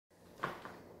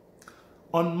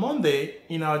On Monday,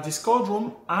 in our Discord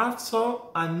room, after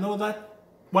another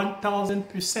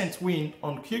 1000% win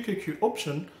on QQQ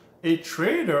option, a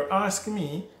trader asked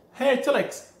me, "Hey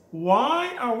Telex,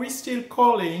 why are we still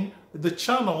calling the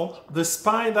channel the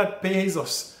spy that pays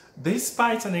us,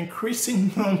 despite an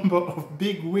increasing number of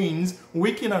big wins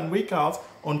week in and week out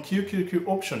on QQQ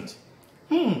options?"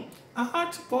 I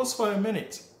had to pause for a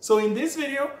minute. So in this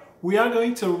video, we are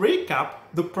going to recap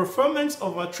the performance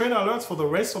of our trade alerts for the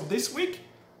rest of this week.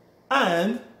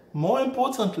 And more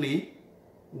importantly,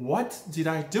 what did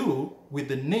I do with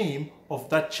the name of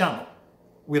that channel?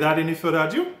 Without any further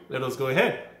ado, let us go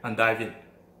ahead and dive in.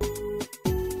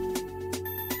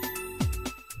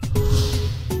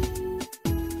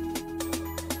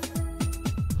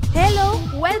 Hello,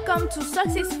 welcome to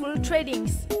Successful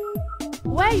Tradings,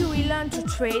 where you will learn to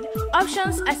trade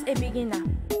options as a beginner.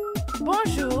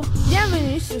 Bonjour,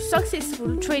 bienvenue sur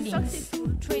Successful Tradings.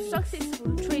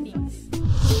 Successful Tradings.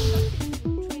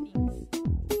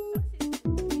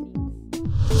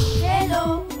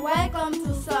 Hello, welcome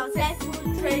to Successful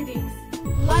Tradings,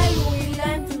 where you will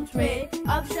learn to trade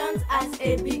options as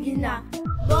a beginner.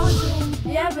 Bonjour,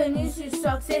 bienvenue sur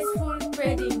Successful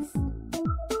Tradings.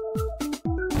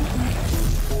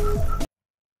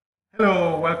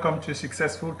 Hello, welcome to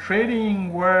Successful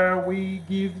Trading, where we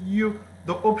give you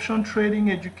the option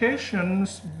trading education.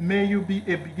 May you be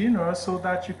a beginner so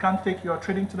that you can take your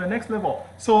trading to the next level.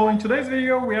 So in today's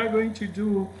video, we are going to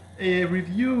do a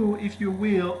review, if you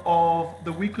will, of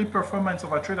the weekly performance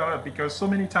of our trade alert, because so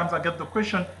many times I get the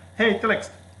question, "Hey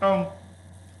Telex,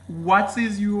 what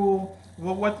is your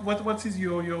run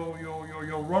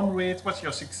rate, what's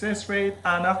your success rate?"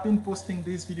 And I've been posting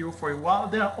this video for a while.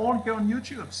 They are all here on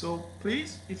YouTube. So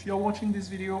please, if you're watching this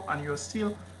video and you're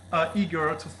still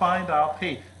eager to find out,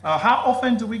 hey, how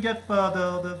often do we get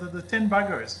the 10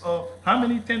 baggers? How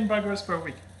many 10 baggers per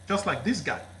week? Just like this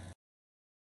guy.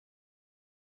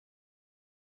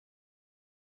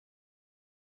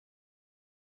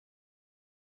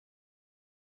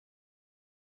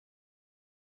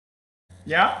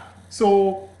 Yeah,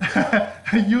 so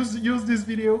use this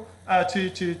video to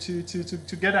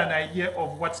get an idea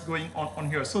of what's going on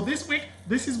here. So this week,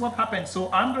 this is what happened.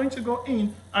 So I'm going to go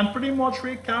in and pretty much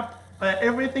recap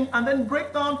everything and then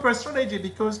break down per strategy,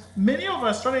 because many of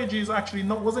our strategies actually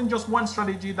wasn't just one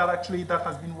strategy that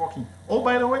has been working. Oh,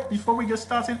 by the way, before we get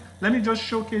started, let me just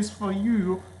showcase for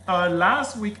you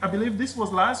last week. I believe this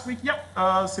was last week. Yep,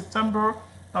 September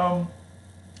the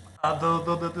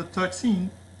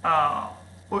 13th.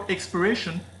 Or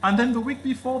expiration, and then the week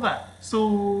before that.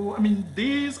 So I mean,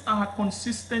 these are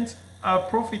consistent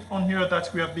profit on here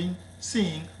that we have been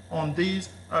seeing on these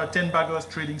 10 baggers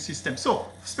trading system. So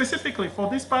specifically for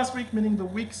this past week, meaning the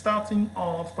week starting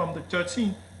from the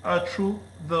 13th through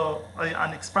the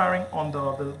and expiring on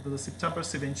the September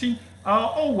 17th.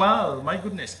 Oh wow, my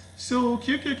goodness. So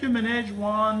QQQ managed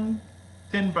one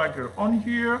 10 bagger on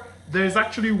here. There's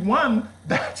actually one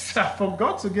that I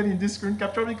forgot to get in this screen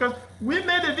capture because we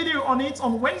made a video on it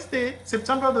on Wednesday,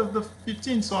 September the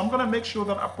 15th. So I'm gonna make sure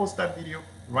that I post that video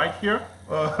right here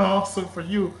also for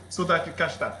you so that you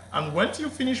catch that. And once you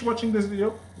finish watching this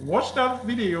video, watch that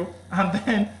video, and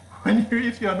then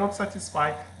if you are not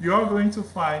satisfied, you are going to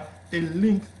find a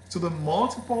link to the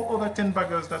multiple other 10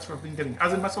 baggers that we've been getting.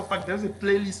 As a matter of fact, there's a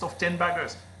playlist of 10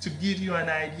 baggers to give you an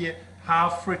idea how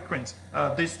frequent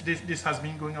this has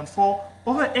been going on for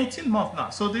over 18 months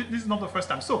now. So this is not the first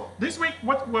time. So this week,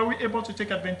 what were we able to take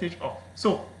advantage of?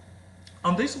 So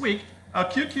on this week,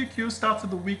 QQQ started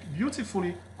the week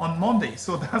beautifully on Monday.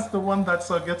 So that's the one that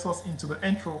gets us into the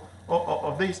intro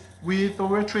of this.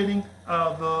 We're trading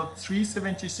the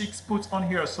 376 puts on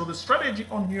here. So the strategy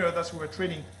on here that we're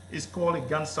trading is called a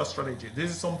GangSta strategy.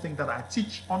 This is something that I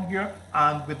teach on here,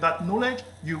 and with that knowledge,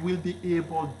 you will be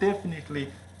able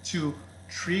definitely to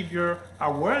trigger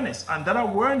awareness, and that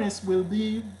awareness will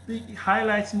be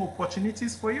highlighting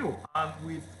opportunities for you, and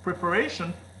with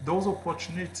preparation, those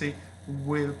opportunities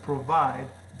will provide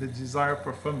the desired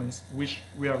performance which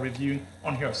we are reviewing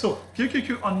on here. So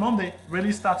QQQ on Monday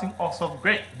really starting off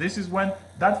great. This is when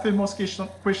that famous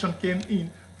question came in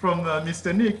from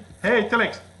Mr. Nick. "Hey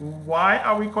Telex, why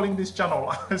are we calling this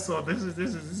channel?" So this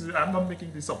is I'm not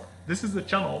making this up. This is the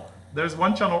channel. There's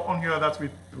one channel on here that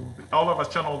all of us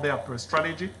channel there per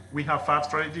strategy. We have 5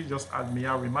 strategies, just as may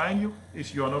I remind you,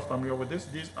 if you are not familiar with this,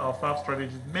 these are 5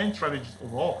 strategies, main strategies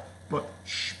overall. But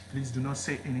shh, please do not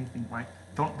say anything, right?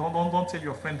 Don't tell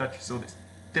your friend that you saw this.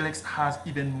 Telex has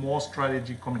even more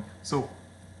strategy coming. So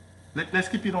let's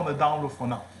keep it on the down low for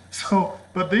now. So,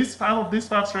 but this 5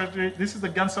 strategy, this is the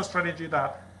GangSta strategy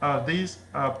that these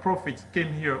profits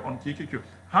came here on QQQ.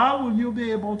 How will you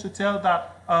be able to tell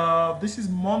that this is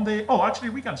Monday? Oh,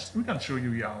 actually, we can show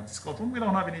you here our Discord room. We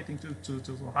don't have anything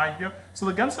to hide here. So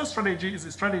the GangSta strategy is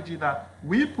a strategy that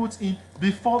we put in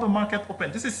before the market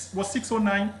opened. This was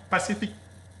 6:09 Pacific,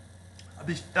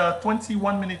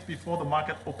 21 minutes before the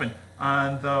market opened,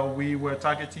 and we were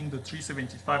targeting the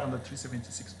 375 and the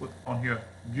 376 put on here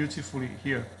beautifully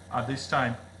here at this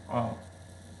time,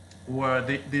 where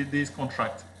this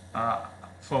contract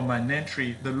from an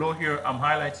entry, the low here, I'm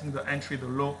highlighting the entry, the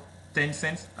low 10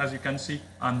 cents, as you can see,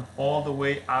 and all the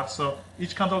way after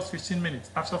each candle is 15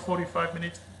 minutes. After 45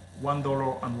 minutes,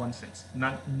 $1.01.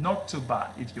 Not too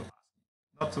bad if you ask.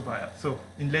 Not too bad. So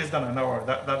in less than an hour,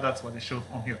 that's what it shows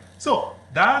on here. So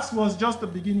that was just the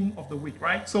beginning of the week,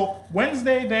 right? So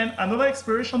Wednesday, then another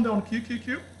expiration there on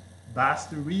QQQ. That's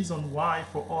the reason why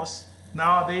for us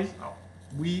nowadays,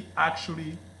 we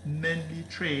actually mainly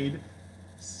trade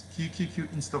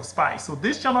QQQ instead of SPY. So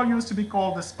this channel used to be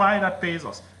called the SPY that pays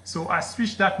us. So I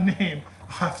switched that name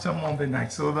after Monday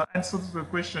night. So the answer to the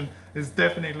question is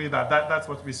definitely that's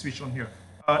what we switched on here.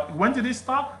 When did it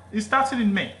start? It started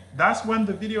in May. That's when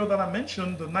the video that I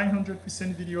mentioned, the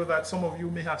 900% video that some of you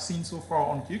may have seen so far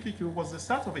on QQQ, was the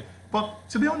start of it. But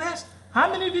to be honest, how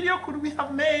many videos could we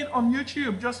have made on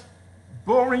YouTube? Just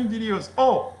boring videos.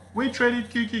 Oh, we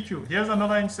traded QQQ. Here's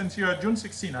another instance here, June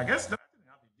 16. I guess that I didn't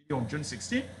have a video on June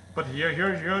 16, but here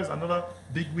is another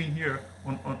big win here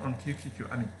on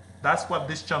QQQ. I mean, that's what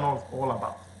this channel is all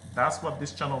about. That's what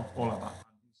this channel is all about.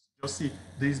 You'll see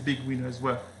these big winners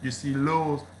where you see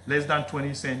lows less than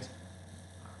 20 cents,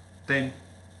 then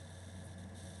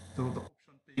the option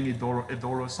paying a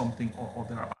dollar something or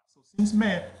thereabouts. So since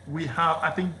May, we have,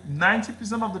 I think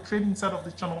 90% of the trading side of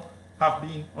the channel have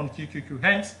been on QQQ.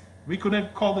 Hence, we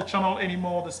couldn't call the channel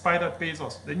anymore the SPY that pays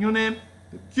us. The new name,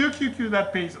 the QQQ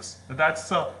that pays us.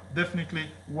 That's definitely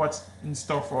what's in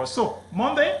store for us. So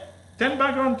Monday, 10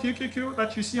 bagger on QQQ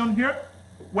that you see on here.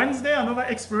 Wednesday, another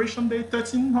expiration day,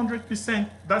 1300%.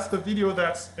 That's the video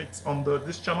it's on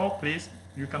this channel. Please,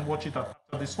 you can watch it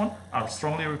after this one. I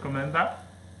strongly recommend that.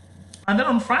 And then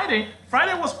on Friday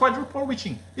was quadruple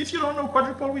witching. If you don't know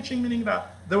quadruple witching, meaning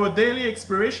that there were daily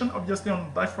expiration, obviously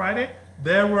on that Friday.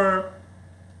 There were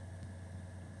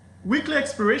weekly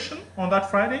expiration on that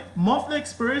Friday, monthly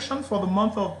expiration for the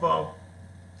month of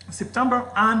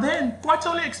September, and then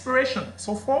quarterly expiration.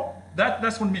 So far,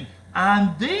 that's what I mean.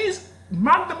 And these,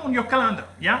 mark them on your calendar.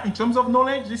 Yeah, in terms of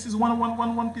knowledge, this is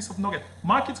one piece of nugget.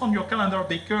 Mark it on your calendar,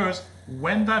 because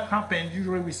when that happens,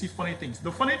 usually we see funny things.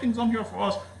 The funny things on here for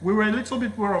us, we were a little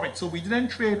bit aware of it, so we didn't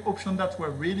trade options that were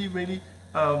really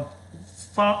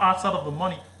far outside of the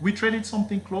money. We traded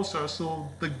something closer, so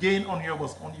the gain on here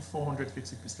was only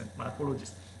 450%. My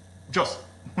apologies. Just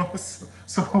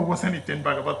so it wasn't a 10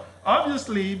 bagger, but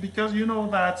obviously, because you know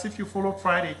that if you follow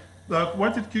Friday,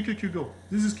 where did QQQ go?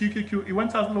 This is QQQ. It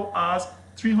went as low as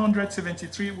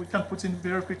 373. We can put in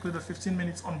very quickly the 15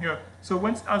 minutes on here. So it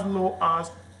went as low as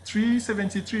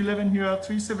 373.11 here,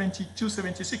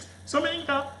 372.76. So meaning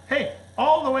that, hey,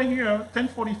 all the way here,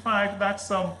 1045, that's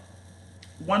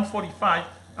 145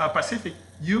 Pacific,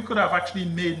 you could have actually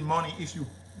made money if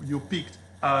you picked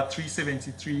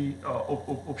 373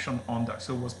 option on that.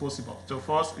 So it was possible. So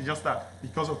for us, it's just that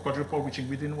because of quadruple witching,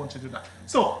 we didn't want to do that.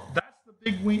 So that's the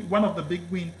big win, one of the big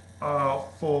win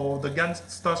for the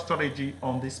GangSta strategy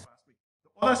on this past week.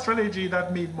 The other strategy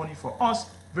that made money for us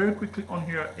very quickly on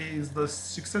here is the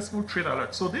successful trade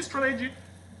alert. So this strategy,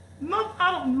 not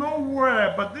out of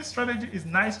nowhere, but this strategy is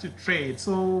nice to trade.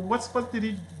 So what did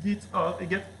it get? It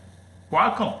get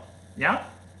Qualcomm, yeah?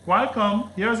 Qualcomm,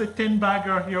 here's a 10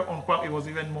 bagger here on Qualcomm. It was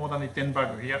even more than a 10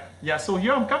 bagger here. Yeah, so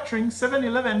here I'm capturing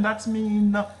 7-11, that's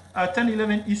mean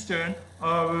 10-11 Eastern.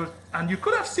 And you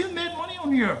could have still made money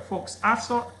on here, folks.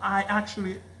 After I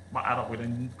actually, well, we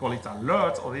didn't call it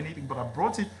alert or anything, but I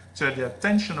brought it to the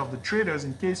attention of the traders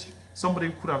in case somebody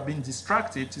could have been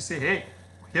distracted to say, hey,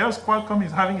 here's Qualcomm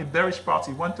is having a bearish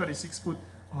party, 136 put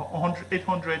 863% at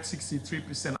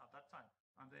that time.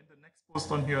 And then the next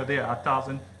post on here, they are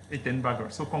 1,010 bagger.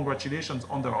 So congratulations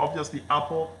on there. Obviously,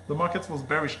 Apple, the market was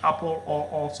bearish. Apple,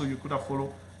 also you could have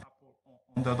followed Apple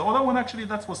on there. The other one actually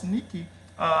that was sneaky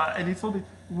a little bit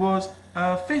was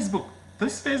Facebook.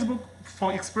 This Facebook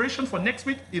for expiration for next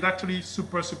week is actually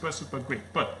super great.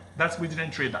 But we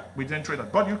didn't trade that. We didn't trade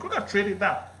that. But you could have traded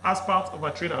that as part of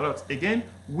our trade alerts. Again,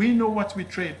 we know what we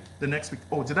trade the next week.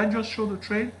 Oh, did I just show the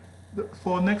trade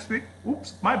for next week?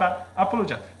 Oops, my bad. I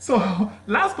apologize. So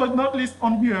last but not least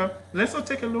on here, let's now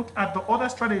take a look at the other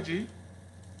strategy.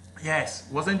 Yes,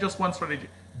 wasn't just one strategy.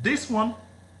 This one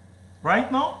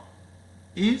right now,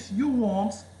 if you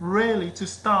want really to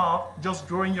start just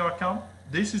growing your account,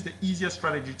 this is the easiest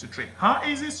strategy to trade. How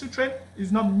easy is to trade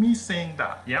is not me saying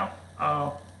that, yeah?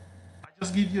 I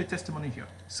just give you a testimony here.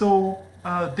 So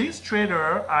this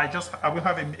trader, I will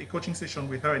have a coaching session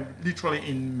with her, and literally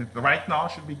in right now,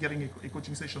 she'll be getting a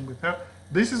coaching session with her.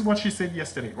 This is what she said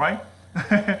yesterday, right?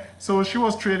 So she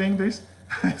was trading this.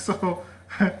 So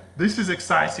this is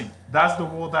exciting. That's the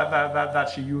word that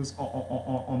she used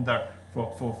on there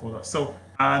for us. So,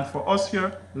 and for us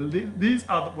here, these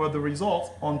were the results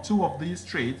on 2 of these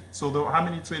trades. So how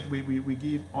many trades we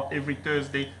give on every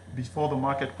Thursday before the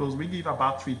market close? We give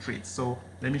about 3 trades. So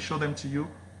let me show them to you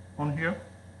on here.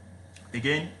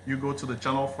 Again, you go to the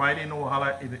channel. Friday No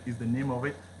Wahala is the name of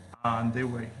it, and they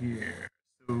were here.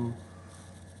 So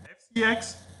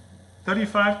FCX,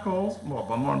 35 calls,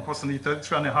 but more importantly,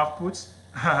 33.5 puts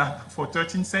for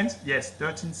 13 cents. Yes,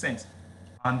 13 cents.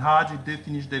 And how did they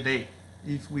finish the day?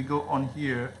 If we go on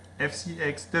here,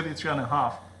 FCX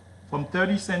 33.5, from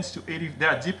 30 cents to 80, they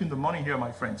are deep in the money here,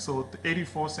 my friend. So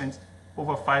 84 cents,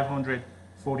 over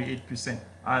 548%.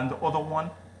 And the other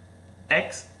one,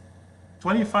 X,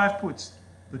 25 puts.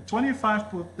 The 25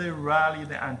 put, they rally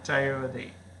the entire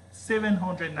day,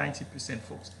 790%,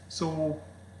 folks. So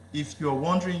if you're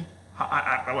wondering,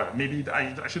 well, maybe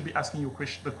I should be asking you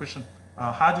the question,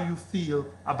 how do you feel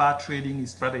about trading a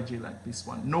strategy like this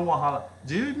one? No Wahala.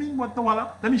 Do you mean what No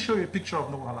Wahala? Let me show you a picture of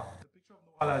No Wahala. The picture of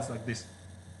No Wahala is like this.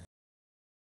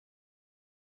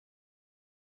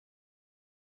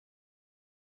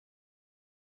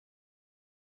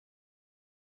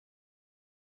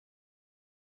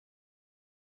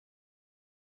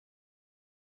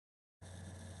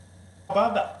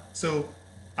 About that. So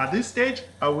at this stage,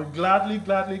 I would gladly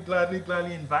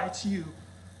invite you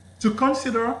to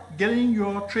consider getting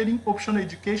your trading option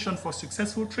education for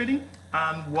successful trading.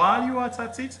 And while you are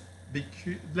at it,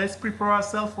 let's prepare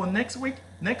ourselves for next week.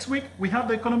 Next week, we have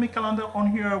the economic calendar on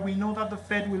here. We know that the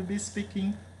Fed will be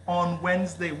speaking on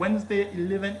Wednesday,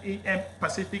 11 a.m.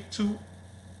 Pacific, 2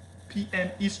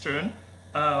 p.m. Eastern.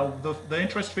 The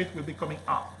interest rate will be coming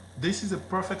up. This is a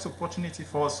perfect opportunity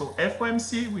for us. So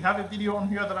FOMC, we have a video on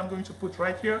here that I'm going to put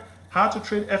right here. How to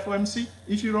trade FOMC.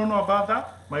 If you don't know about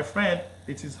that, my friend,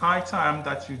 it is high time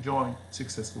that you join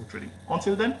Successful Trading.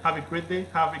 Until then, have a great day,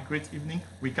 have a great evening.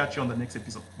 We catch you on the next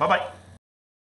episode. Bye-bye.